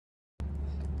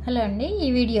Hello అండి, ఈ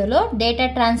వీడియోలో data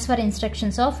transfer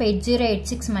instructions of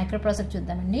 8086 microprocessor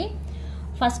చూద్దామండి.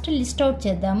 ఫస్ట్ లిస్ట్ అవుట్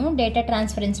చేద్దాము డేటా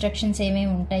ట్రాన్స్ఫర్ ఇన్స్ట్రక్షన్స్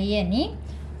ఏమేమి ఉంటాయి అని.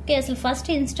 ఓకే, అసలు ఫస్ట్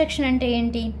ఇన్స్ట్రక్షన్ అంటే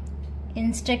ఏంటి?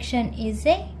 Instruction is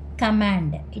a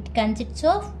command. It consists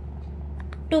of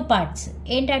 2 parts.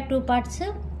 ఏంటి ఆ 2 parts?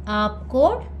 ఆప్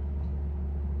కోడ్,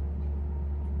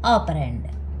 ఆపరెండ్.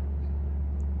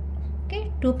 ఓకే,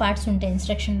 2 parts ఉంటాయి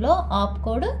ఇన్స్ట్రక్షన్లో, ఆప్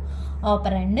కోడ్,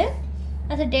 ఆపరెండ్.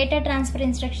 అసలు డేటా ట్రాన్స్ఫర్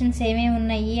ఇన్స్ట్రక్షన్స్ ఏమేమి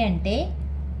ఉన్నాయి అంటే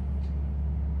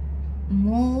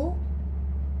move,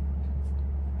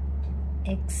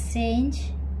 exchange,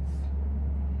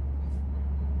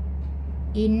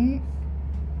 in,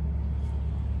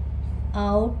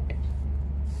 out,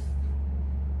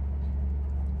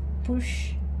 push,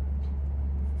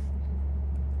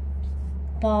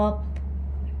 pop,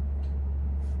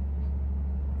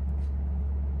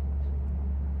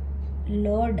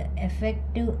 load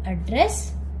effective address,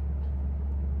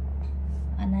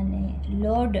 అలానే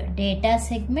load data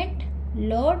segment,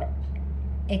 load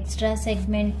extra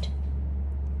segment,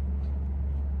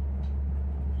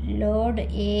 load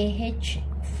AH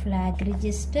flag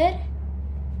register,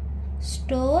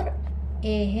 store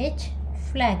AH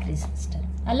flag register.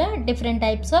 అలా different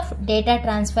types of data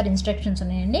transfer instructions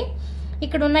ఉన్నాయండి.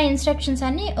 ఇక్కడ ఉన్న instructions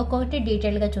అన్ని ఒక్కొక్కటి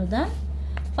డీటెయిల్గా చూద్దాం.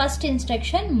 First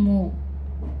instruction move.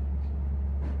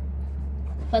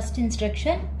 First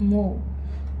instruction move.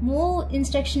 Move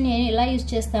instruction ఎలా యూజ్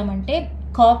చేస్తామంటే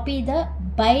copy the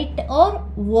byte are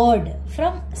word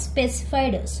from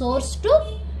specified source to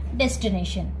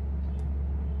destination.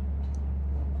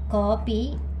 Copy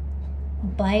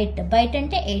byte, byte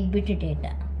అంటే 8-bit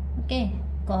data. Okay,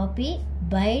 copy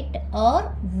byte are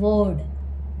word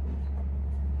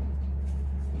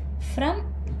from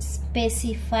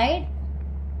specified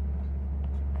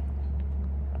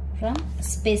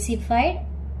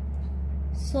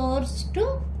source to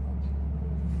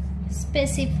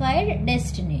specified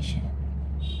destination.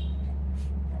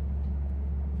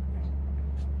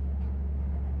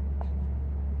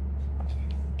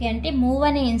 అంటే move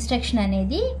అనే instruction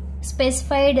అనేది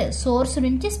specified source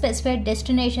నుంచి specified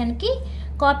డెస్టినేషన్కి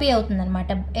copy అవుతుంది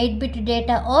అనమాట. 8-bit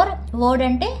data are word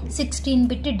అంటే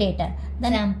 16-bit data.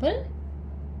 దాని example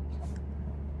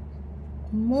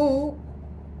move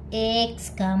AX,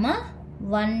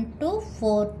 1 to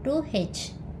 42H.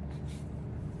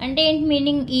 అంటే ఏంటి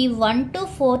మీనింగ్? ఈ 1 to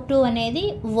 42 అనేది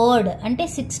వర్డ్ అంటే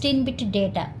 16-bit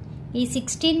డేటా. ఈ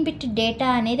 16-bit డేటా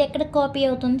అనేది ఎక్కడ కాపీ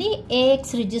అవుతుంది? AX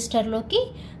రిజిస్టర్లోకి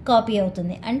కాపీ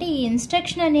అవుతుంది. అంటే ఈ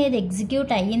ఇన్స్ట్రక్షన్ అనేది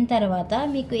ఎగ్జిక్యూట్ అయిన తర్వాత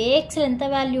మీకు AXలో ఎంత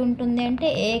వాల్యూ ఉంటుంది అంటే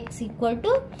AX =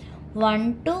 1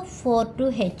 to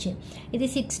 42H. ఇది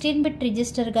 16-bit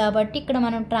రిజిస్టర్ కాబట్టి ఇక్కడ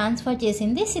మనం ట్రాన్స్ఫర్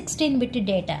చేసింది 16-bit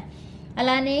డేటా.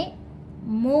 అలానే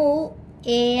move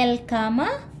AL,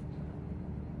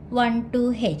 1 to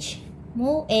H.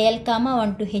 Move AL,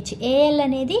 1 to H. AL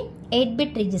అనేది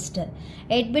 8-bit రిజిస్టర్.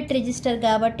 8-bit రిజిస్టర్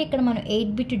కాబట్టి ఇక్కడ మనం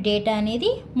 8-bit డేటా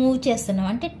అనేది మూవ్ చేస్తున్నాం,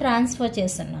 అంటే ట్రాన్స్ఫర్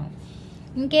చేస్తున్నాం.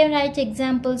 ఇంకేం రాయొచ్చు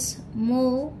ఎగ్జాంపుల్స్?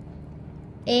 మూవ్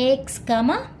AX,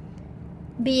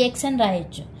 BX అని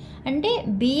రాయొచ్చు. అంటే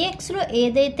BXలో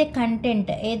ఏదైతే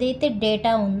కంటెంట్, ఏదైతే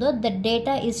డేటా ఉందో that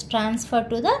data is transfer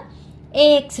to the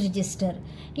AX register.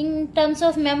 In terms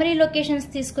of memory locations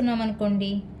తీసుకున్నాం అనుకోండి,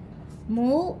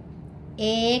 మూవ్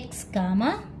AX,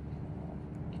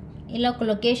 ఇలా ఒక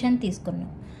లొకేషన్ తీసుకున్నాం.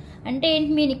 అంటే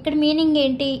ఏంటి ఇక్కడ మీనింగ్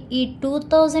ఏంటి? ఈ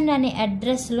 2000 అనే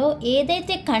అడ్రస్లో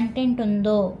ఏదైతే కంటెంట్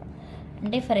ఉందో,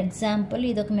 అంటే ఫర్ ఎగ్జాంపుల్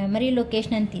ఇది ఒక మెమరీ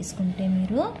లొకేషన్ అని తీసుకుంటే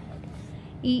మీరు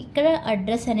ఇక్కడ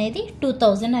అడ్రస్ అనేది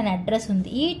 2000 అనే అడ్రస్ ఉంది.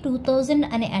 ఈ 2000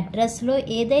 అనే అడ్రస్లో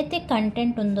ఏదైతే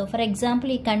కంటెంట్ ఉందో, ఫర్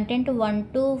ఎగ్జాంపుల్ ఈ కంటెంట్ 1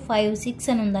 to 56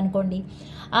 అని ఉందనుకోండి,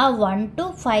 ఆ 1 to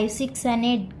 56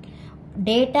 అనే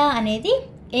డేటా అనేది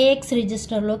AX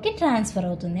రిజిస్టర్లోకి ట్రాన్స్ఫర్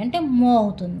అవుతుంది, అంటే మూవ్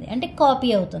అవుతుంది, అంటే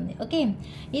కాపీ అవుతుంది. ఓకే,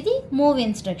 ఇది మూవ్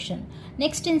ఇన్స్ట్రక్షన్.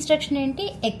 నెక్స్ట్ ఇన్స్ట్రక్షన్ ఏంటి?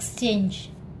 Exchange.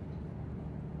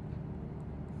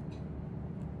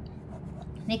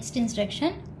 Next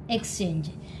instruction exchange.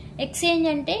 Exchange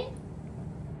అంటే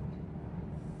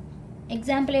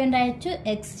ఎగ్జాంపుల్ ఏం రాయొచ్చు?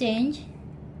 Exchange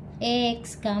AX,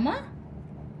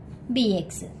 BX.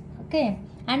 ఓకే,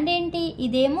 అంటే ఏంటి?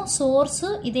 ఇదేమో సోర్స్,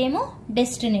 ఇదేమో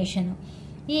డెస్టినేషన్.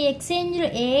 ఈ ఎక్స్చేంజ్లో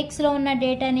AXలో ఉన్న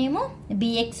డేటానేమో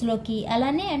BXలోకి,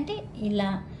 అలానే అంటే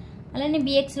ఇలా, అలానే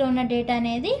BXలో ఉన్న డేటా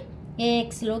అనేది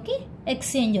AXలోకి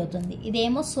ఎక్స్చేంజ్ అవుతుంది.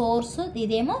 ఇదేమో సోర్స్,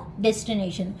 ఇదేమో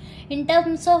destination. In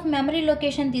terms of memory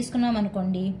location తీసుకున్నాం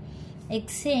అనుకోండి,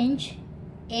 ఎక్స్చేంజ్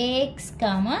AX,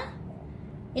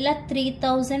 ఇలా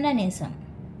 3000 అనేసాం.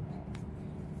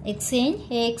 ఎక్స్చేంజ్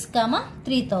AX,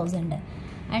 3000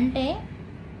 అంటే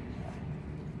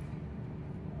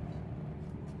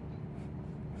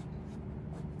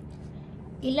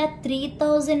ఇలా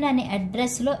 3000 అనే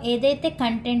అడ్రస్లో ఏదైతే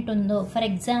కంటెంట్ ఉందో, ఫర్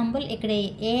ఎగ్జాంపుల్ ఇక్కడ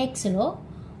ఏఎక్స్లో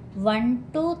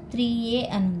 123A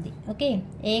అని ఉంది. Okay,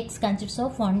 AX consists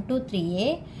of 123A.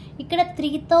 ఇక్కడ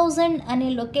 3000 అనే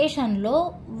లొకేషన్లో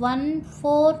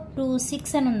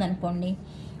 1426 అని ఉందనుకోండి.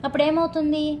 అప్పుడు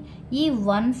ఏమవుతుంది, ఈ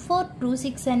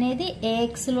 1426 అనేది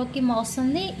ఏఎక్స్లోకి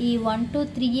వస్తుంది, ఈ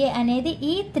 123A అనేది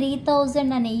ఈ 3000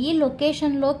 అనే ఈ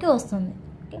లొకేషన్లోకి వస్తుంది.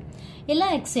 ఓకే, ఇలా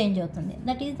ఎక్స్చేంజ్ అవుతుంది.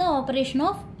 That is the operation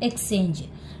of exchange.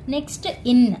 Next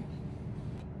in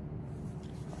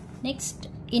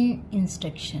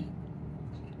instruction.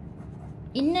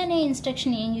 In అనే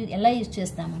ఇన్స్ట్రక్షన్ ఎలా యూజ్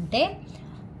చేస్తామంటే,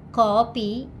 కాపీ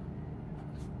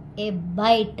ఏ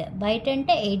బైట్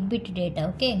అంటే 8-bit data.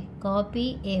 Okay, copy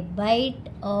A byte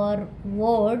are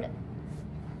word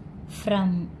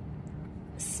from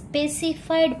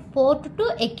specified port to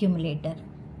accumulator.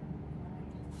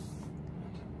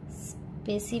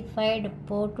 Specified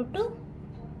port to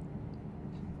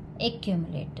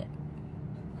accumulator.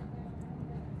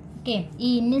 Okay, ఈ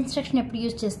in instruction ఎప్పుడు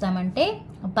use చేస్తామంటే,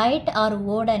 byte are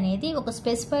word అనేది ఒక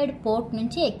specified port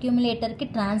నుంచి అక్యుములేటర్కి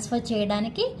ట్రాన్స్ఫర్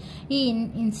చేయడానికి ఈ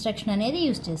ఇన్స్ట్రక్షన్ అనేది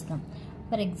యూజ్ చేస్తాం.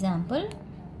 ఫర్ ఎగ్జాంపుల్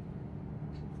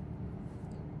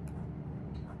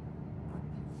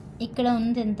ఇక్కడ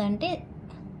ఉంది ఎంత అంటే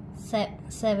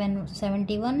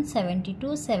 71, 72,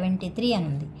 73 అని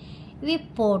ఉంది. ఇవి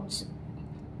పోర్ట్స్.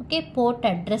 ఓకే, పోర్ట్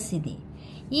అడ్రస్ ఇది.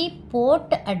 ఈ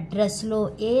పోర్ట్ అడ్రస్లో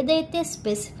ఏదైతే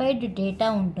స్పెసిఫైడ్ డేటా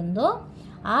ఉంటుందో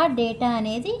ఆ డేటా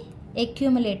అనేది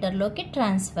అక్యుములేటర్లోకి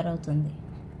ట్రాన్స్ఫర్ అవుతుంది.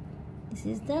 దిస్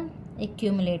ఈజ్ ద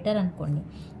అక్యుములేటర్ అనుకోండి.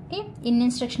 ఓకే, ఇన్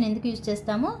ఇన్స్ట్రక్షన్ ఎందుకు యూజ్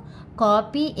చేస్తాము,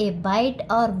 copy A byte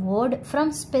are word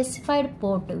from specified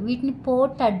port. వీటిని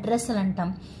పోర్ట్ అడ్రస్ అని అంటాం.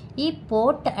 ఈ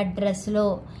పోర్ట్ అడ్రస్లో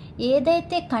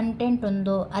ఏదైతే కంటెంట్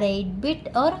ఉందో, 8-bit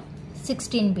ఆర్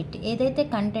 16-bit ఏదైతే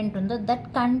కంటెంట్ ఉందో, that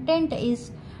content is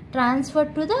transfer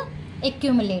to the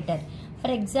accumulator.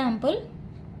 For example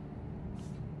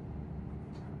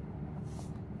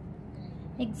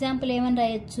ఏమని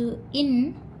రాయొచ్చు, ఇన్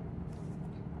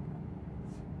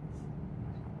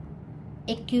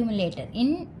అక్యుములేటర్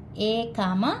ఇన్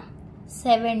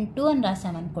A,72 అని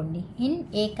రాసామనుకోండి. ఇన్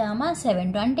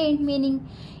A,72 అంటే ఏంటి మీనింగ్,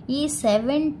 ఈ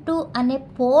 72 అనే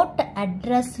పోర్ట్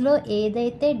అడ్రస్లో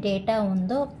ఏదైతే డేటా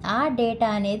ఉందో ఆ డేటా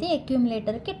అనేది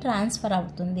అక్యుములేటర్కి ట్రాన్స్ఫర్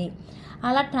అవుతుంది.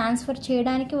 అలా ట్రాన్స్ఫర్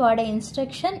చేయడానికి వాడే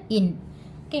instruction in.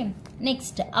 Okay,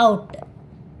 next out.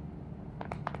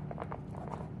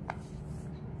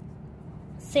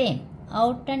 Same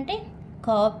out అంటే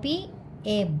copy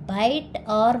A byte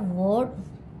are word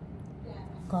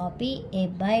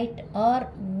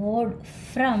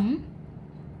from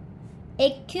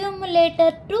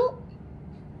accumulator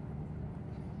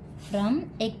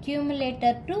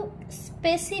to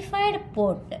specified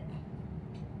port.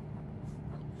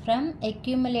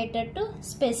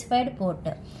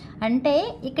 అంటే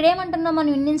ఇక్కడ ఏమంటున్నాం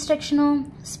మనం, ఇన్ ఇన్స్ట్రక్షను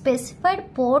స్పెసిఫైడ్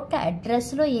పోర్ట్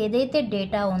అడ్రస్లో ఏదైతే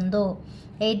డేటా ఉందో,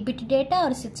 8-bit data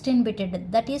are 16-bit data,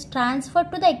 that is transfer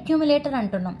to the accumulator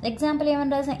అంటున్నాం. Example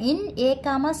ఏమని రాసాం, ఇన్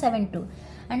A,72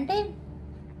 అంటే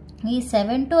ఈ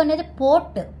 72 అనేది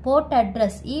పోర్ట్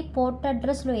అడ్రస్. ఈ పోర్ట్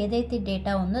అడ్రస్లో ఏదైతే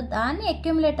డేటా ఉందో దాన్ని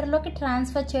అక్యుములేటర్లోకి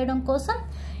ట్రాన్స్ఫర్ చేయడం కోసం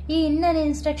ఈ ఇన్ అనే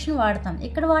ఇన్స్ట్రక్షన్ వాడతాం.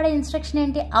 ఇక్కడ వాడే ఇన్స్ట్రక్షన్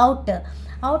ఏంటి,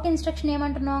 అవుట్ ఇన్స్ట్రక్షన్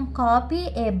ఏమంటున్నాం, copy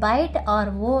A byte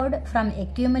are word from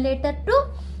accumulator to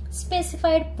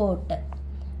specified port.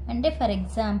 అంటే ఫర్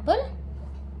ఎగ్జాంపుల్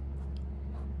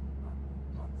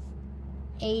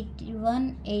 81,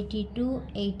 82,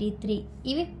 83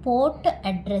 ఇవి పోర్ట్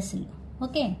అడ్రస్లు.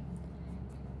 ఓకే,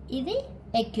 ఇది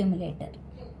accumulator,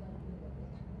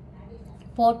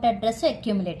 port address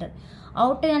accumulator.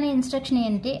 Out అనే ఇన్స్ట్రక్షన్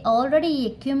ఏంటి, ఆల్రెడీ ఈ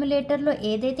అక్యుములేటర్లో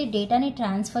ఏదైతే డేటాని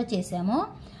ట్రాన్స్ఫర్ చేసామో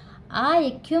ఆ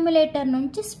అక్యుములేటర్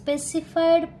నుంచి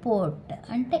స్పెసిఫైడ్ పోర్ట్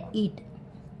అంటే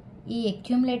ఈ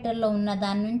అక్యుములేటర్లో ఉన్న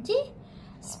దాని నుంచి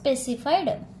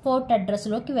స్పెసిఫైడ్ పోర్ట్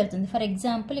అడ్రస్లోకి వెళ్తుంది. ఫర్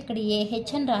ఎగ్జాంపుల్ ఇక్కడ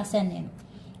AH అని రాశాను నేను.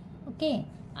 ఓకే,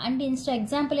 అండ్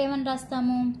ఎగ్జాంపుల్ ఏమని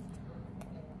రాస్తాము,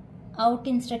 అవుట్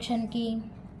ఇన్స్ట్రక్షన్కి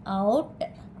అవుట్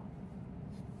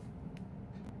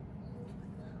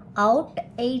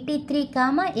 83,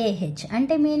 AH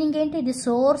అంటే మీనింగ్ ఏంటి, ఇది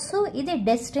సోర్సు, ఇది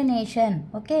డెస్టినేషన్.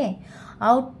 ఓకే,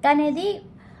 అవుట్ అనేది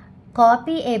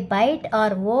copy A byte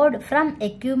are word from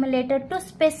accumulator to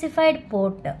specified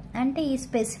port. అంటే ఈ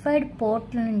స్పెసిఫైడ్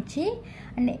పోర్ట్ నుంచి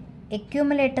అంటే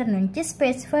అక్యుములేటర్ నుంచి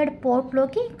స్పెసిఫైడ్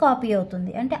పోర్ట్లోకి కాపీ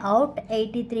అవుతుంది. అంటే అవుట్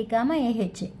 83,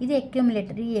 AH ఇది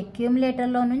అక్యుములేటర్. ఈ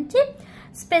అక్యుములేటర్లో నుంచి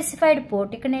స్పెసిఫైడ్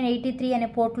పోర్ట్, ఇక్కడ నేను 83 అనే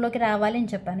పోర్ట్లోకి రావాలని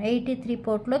చెప్పాను, 83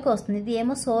 పోర్ట్లోకి వస్తుంది. ఇది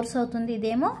ఏమో సోర్స్ అవుతుంది,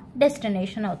 ఇదేమో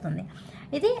డెస్టినేషన్ అవుతుంది.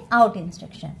 ఇది out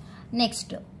instruction.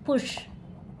 Next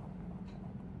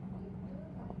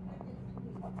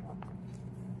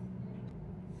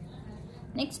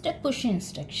next push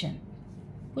instruction.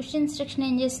 Push instruction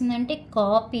ఏం చేస్తుందంటే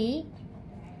copy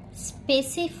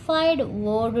specified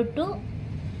word to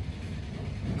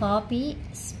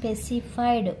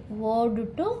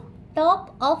top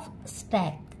of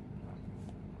stock.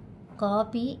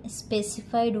 Copy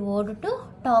specified word to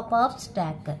top of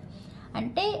stock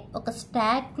అంటే ఒక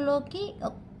స్టాక్లోకి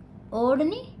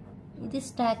వర్డ్ని, ఇది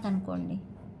స్టాక్ అనుకోండి.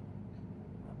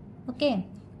 ఓకే,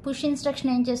 పుష్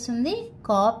ఇన్స్ట్రక్షన్ ఏం చేస్తుంది,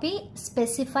 copy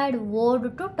specified word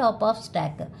to top of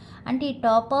stock అంటే ఈ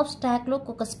టాప్ ఆఫ్ స్టాక్లో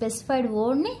ఒక స్పెసిఫైడ్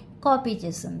వర్డ్ని కాపీ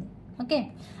చేస్తుంది. ఓకే,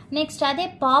 నెక్స్ట్ అదే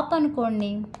పాప్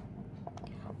అనుకోండి.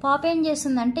 పాప్ ఏం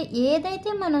చేస్తుందంటే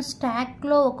ఏదైతే మనం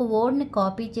స్టాక్లో ఒక వర్డ్ని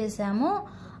కాపీ చేసామో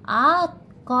ఆ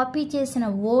కాపీ చేసిన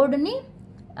వర్డ్ని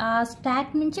ఆ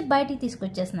స్టాక్ నుంచి బయటికి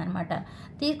తీసుకొచ్చేస్తుంది అనమాట.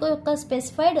 ఒక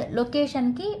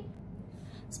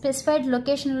స్పెసిఫైడ్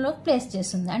లొకేషన్లో ప్లేస్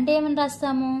చేస్తుంది. అంటే ఏమని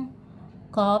రాస్తాము,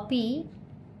 కాపీ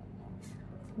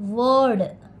వర్డ్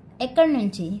ఎక్కడి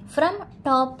నుంచి, from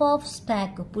top of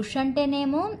stock. Push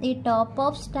అంటేనేమో ఈ టాప్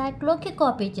ఆఫ్ స్టాక్లోకి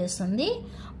కాపీ చేస్తుంది.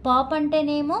 పాప్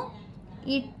అంటేనేమో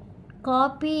ఈ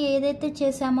కాపీ ఏదైతే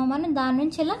చేసామో మనం దాని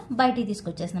నుంచి ఇలా బయటికి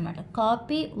తీసుకొచ్చేస్తుంది అనమాట.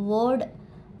 Copy word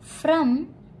from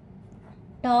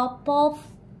top of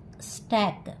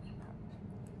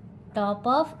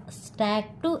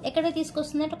stock to ఎక్కడ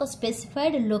తీసుకొస్తుంది అంటే ఒక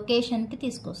స్పెసిఫైడ్ లొకేషన్కి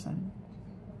తీసుకొస్తుంది.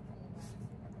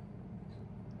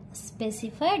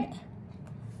 Specified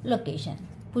location.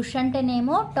 పుష్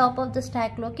అంటేనేమో టాప్ ఆఫ్ ద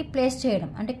స్టాక్లోకి ప్లేస్ చేయడం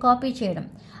అంటే కాపీ చేయడం.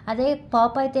 అదే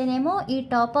పాప్ అయితేనేమో ఈ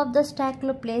టాప్ ఆఫ్ ద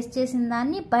స్టాక్లో ప్లేస్ చేసిన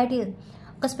దాన్ని బయట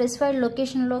ఒక స్పెసిఫైడ్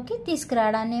లొకేషన్లోకి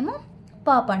తీసుకురావడాన్నేమో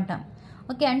పాప్ అంటాం.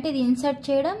 ఓకే, అంటే ఇది ఇన్సర్ట్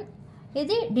చేయడం,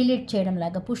 ఇది డిలీట్ చేయడం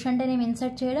లాగా. పుష్ అంటేనేమో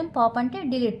ఇన్సర్ట్ చేయడం, పాప్ అంటే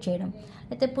డిలీట్ చేయడం.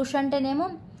 అయితే పుష్ అంటేనేమో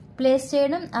ప్లేస్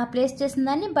చేయడం, ఆ ప్లేస్ చేసిన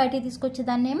దాన్ని బయటికి తీసుకొచ్చే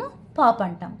దాన్నేమో పాప్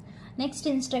అంటాం. నెక్స్ట్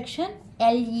ఇన్స్ట్రక్షన్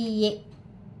LEA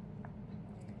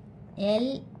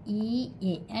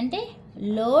అంటే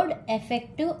load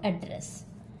effective address.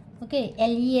 Okay,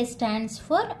 LEA stands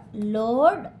for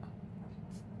load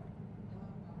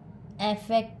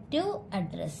effective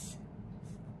address.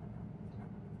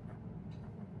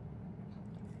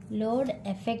 Load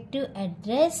effective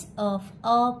address of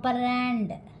operand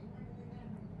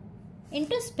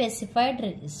into specified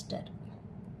register.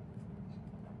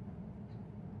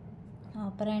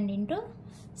 Operand into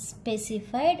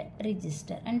specified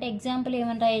register. అంటే ఎగ్జాంపుల్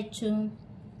ఏమని రాయొచ్చు,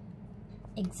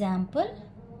 ఎగ్జాంపుల్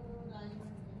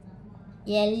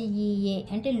LEA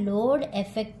అంటే load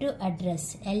effective address.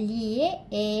 LEA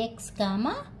AX,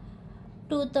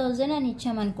 2000 అని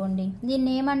ఇచ్చామనుకోండి.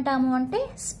 దీన్ని ఏమంటాము అంటే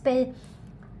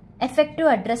effective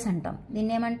address అంటాం.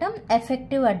 దీన్ని ఏమంటాం,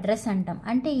 ఎఫెక్టివ్ అడ్రస్ అంటాం.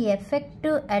 అంటే ఈ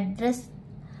ఎఫెక్టివ్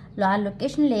అడ్రస్లో ఆ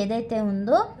లొకేషన్లో ఏదైతే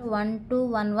ఉందో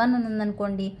 1211 అని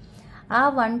ఉందనుకోండి, ఆ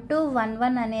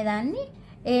 1211 అనేదాన్ని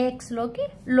AXలోకి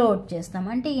లోడ్ చేస్తాం.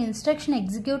 అంటే ఈ ఇన్స్ట్రక్షన్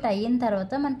ఎగ్జిక్యూట్ అయిన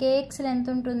తర్వాత మనకి AXలో ఎంత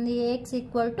ఉంటుంది, AX =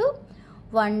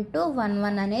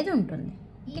 1211 అనేది ఉంటుంది.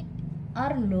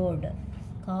 Are load,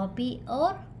 copy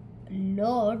are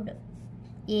load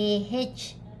AH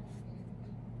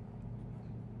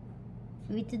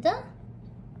with the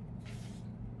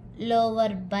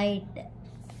lower byte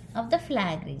of the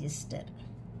flag register.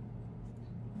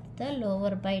 The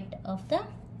lower byte of the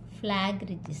flag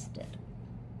register.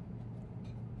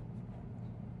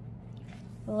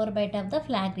 Lower byte of the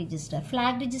flag register.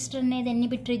 Flag register అనేది ఎన్ని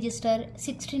bit register,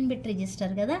 16 bit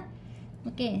register కదా.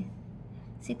 Okay,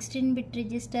 16 bit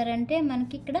register అంటే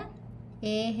మనకి ఇక్కడ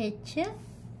AHAL.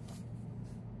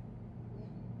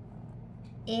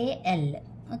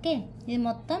 Okay, ఇది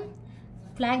మొత్తం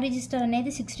flag register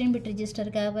అనేది 16 bit register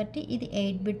కాబట్టి ఇది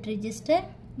 8 బిట్ రిజిస్టర్,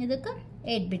 ఇది ఒక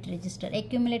 8 బిట్ రిజిస్టర్.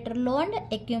 అక్యూములేటర్ లో అండ్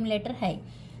అక్యూములేటర్ హై.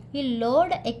 ఈ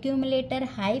load accumulator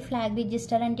high flag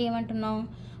register అంటే ఏమంటున్నాం,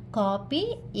 copy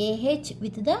AH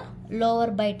with the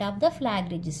lower byte of the flag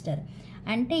register.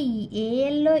 అంటే ఈ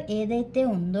ALలో ఏదైతే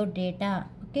ఉందో డేటా,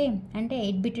 ఓకే, అంటే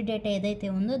 8 బిట్ డేటా ఏదైతే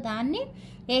ఉందో దాన్ని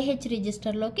AH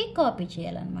రిజిస్టర్లోకి కాపీ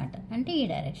చేయాలన్నమాట. అంటే ఈ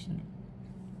డైరెక్షన్,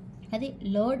 అది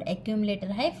load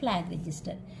accumulator high flag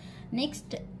register.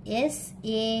 Next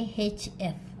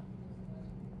SAHF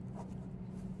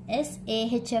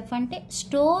అంటే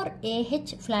store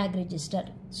AH flag register.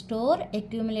 Store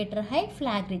accumulator high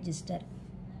flag register.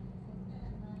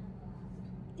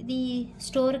 ఇది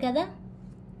స్టోర్ కదా,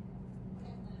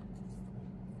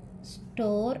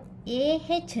 store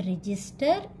AH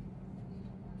register,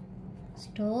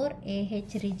 store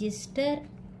AH register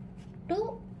to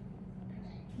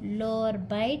lower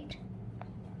byte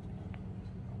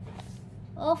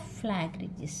of flag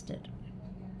register.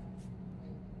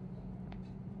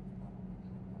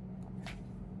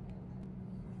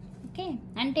 Okay,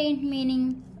 అంటే ఏంటి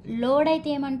meaning, load అయితే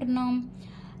ఏమంటున్నాం,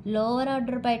 lower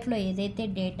order బైట్లో ఏదైతే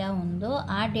data ఉందో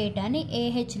ఆ డేటాని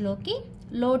ఏహెచ్లోకి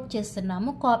లోడ్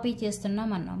చేస్తున్నాము, కాపీ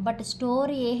చేస్తున్నాం అన్నాం. But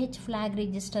store AH flag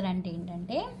register అంటే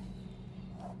ఏంటంటే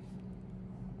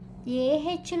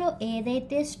ఏహెచ్లో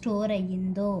ఏదైతే స్టోర్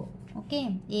అయ్యిందో, ఓకే,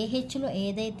 ఏహెచ్లో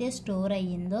ఏదైతే స్టోర్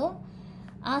అయ్యిందో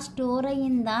ఆ స్టోర్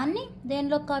అయిన దాన్ని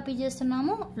దేనిలో కాపీ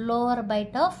చేస్తున్నాము, lower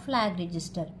byte of flag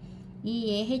register. ఈ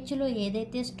ఏహెచ్లో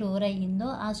ఏదైతే స్టోర్ అయ్యిందో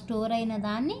ఆ స్టోర్ అయిన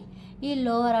దాన్ని ఈ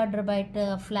lower order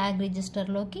byte flag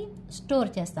రిజిస్టర్లోకి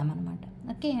store చేస్తామన్నమాట.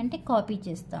 ఓకే, అంటే కాపీ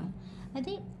చేస్తాం.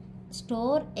 అది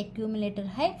store accumulator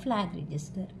high flag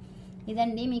register.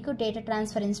 ఇదండి మీకు data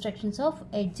transfer instructions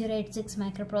of 8086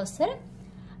 microprocessor.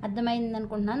 అర్థమైంది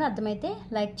అనుకుంటున్నాను. అర్థమైతే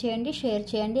లైక్ చేయండి,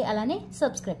 షేర్ చేయండి, అలానే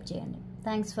సబ్స్క్రైబ్ చేయండి.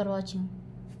 Thanks for watching.